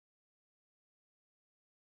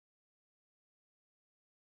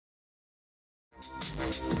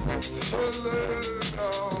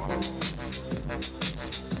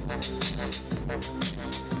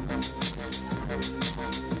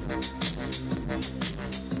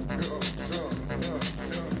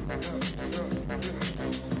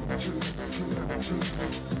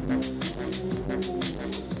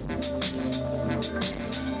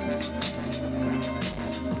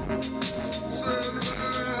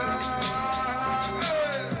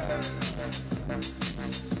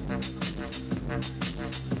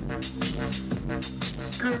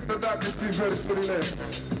Cântă dacă știi versurile.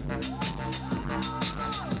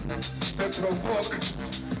 Pentru foc.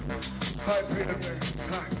 Hai, prietene,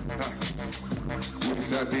 hai, hai.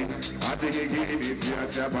 Ursati, ațe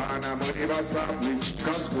inițiația bana mâniva sapli,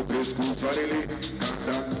 ca scutesc cu soarele,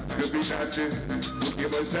 canta, scăpinațe, unde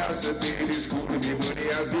măseasă tine scurni,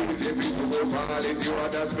 mânia zdițe, prindu o mare ziua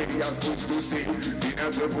de-ați veni, a spus tu si, bine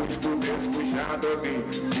ați răpuși tu te scuși a dormi,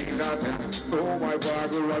 zinatea, nu mai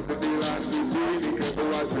bagă, lasă te las cu bine, că tu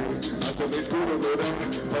ați veni, asta vei scură văda,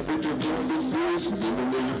 asta te vândă sus,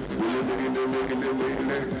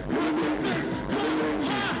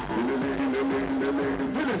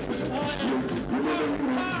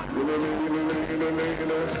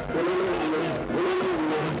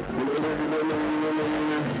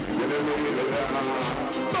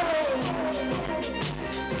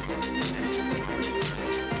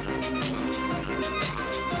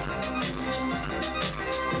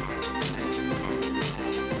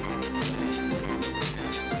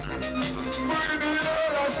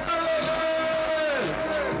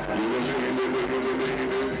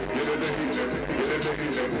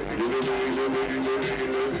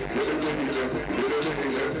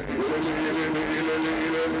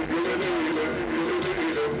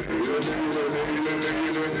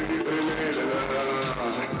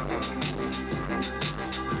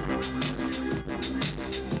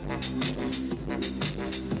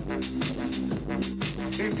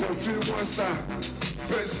 Într-un film ăsta,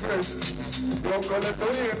 vezi, o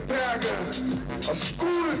călătorie întreagă,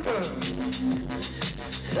 ascultă!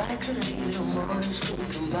 Like a mori cu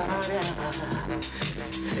tumbarea,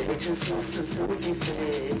 feci în sus-i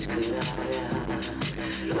feci cărarea.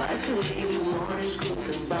 Like a mori cu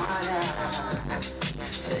tumbarea,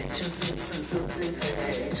 feci în sus-i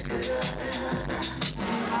feci cărarea.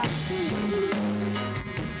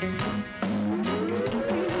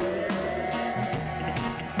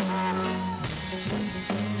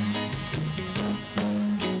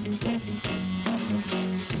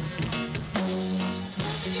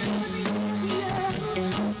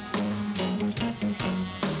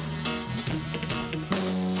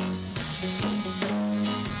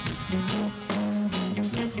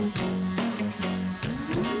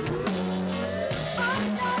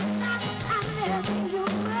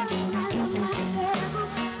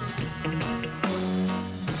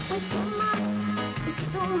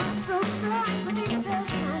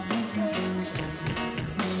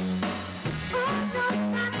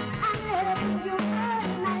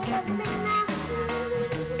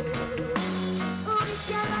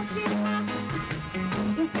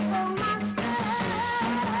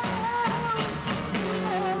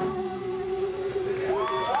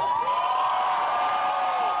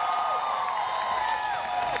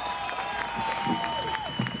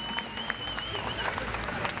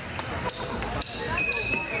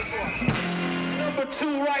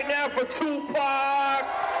 Two right now for Tupac.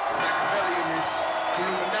 Machiavellian is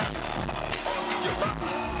illuminati all through your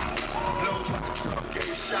body. Blow drop,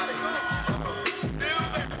 get shot at.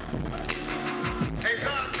 And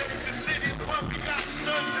God said it's your city, it's one begotten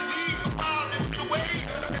son to lead the wild into the way.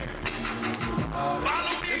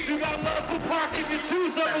 Follow me. If you got love for Pac, if you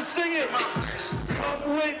choose something, sing it. Come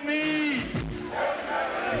with me.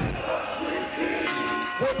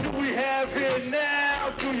 What do we have here now?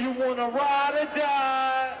 Do you wanna ride or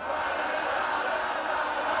die?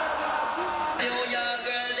 New York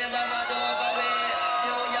girl, them a mad over way.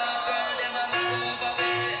 New York girl, them a mad over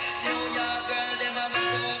way. New York girl, them a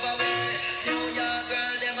mad over way. New York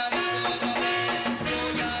girl, them a mad over way. New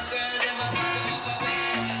York girl, them a mad over way.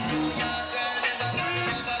 New York girl, them a mad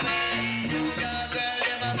over way. New York girl,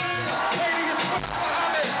 them a mad over way. Lady, it's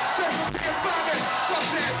Muhammad, just for being famine. Fuck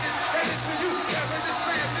that, and it's for you, never just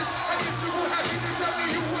slam this. I get you more happiness, I mean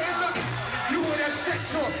you wouldn't look. You would have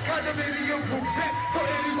sexual condominium proof death. So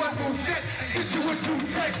anyone who net, get you what you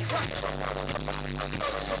take.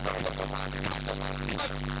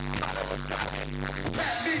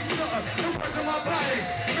 That means something, the words in my body.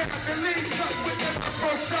 Man, I can leave something with them, I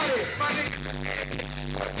smoke shot it. My nigga.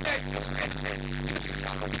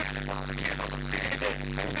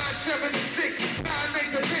 976, 9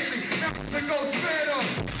 make the Bentley. Now the go sped up.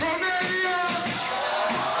 Romania!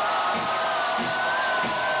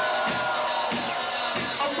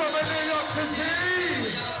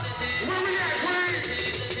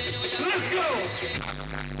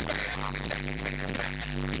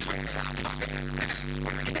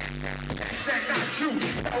 you.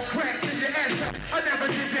 No cracks in your ass. I never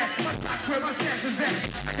did that. That's where my stash was at.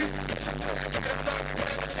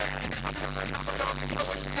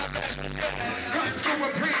 Got to go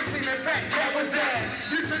with team, in fact, that was that.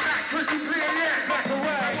 You tonight, cause you clear that back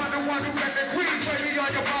around. I'm the one who let the queen play me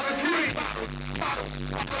on your mama's tree.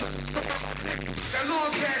 That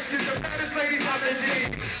long cash is the baddest ladies on the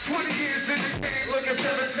team. 20 years in the game, looking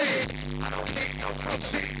 17.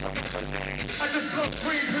 I just love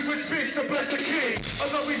green, who was fish to bless a king.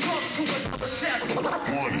 Although he's on to another chapter.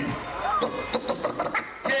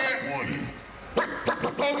 Yeah.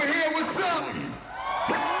 Over here, what's up?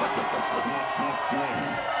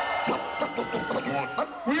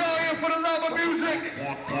 We all here for the love of music.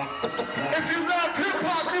 If you love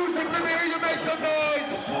hip-hop music, let me hear you make some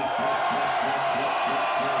noise.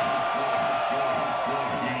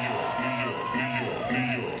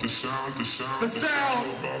 The sound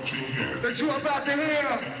that you're about to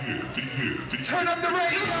hear. Turn up the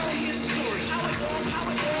radio.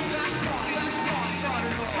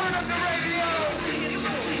 Turn up the radio.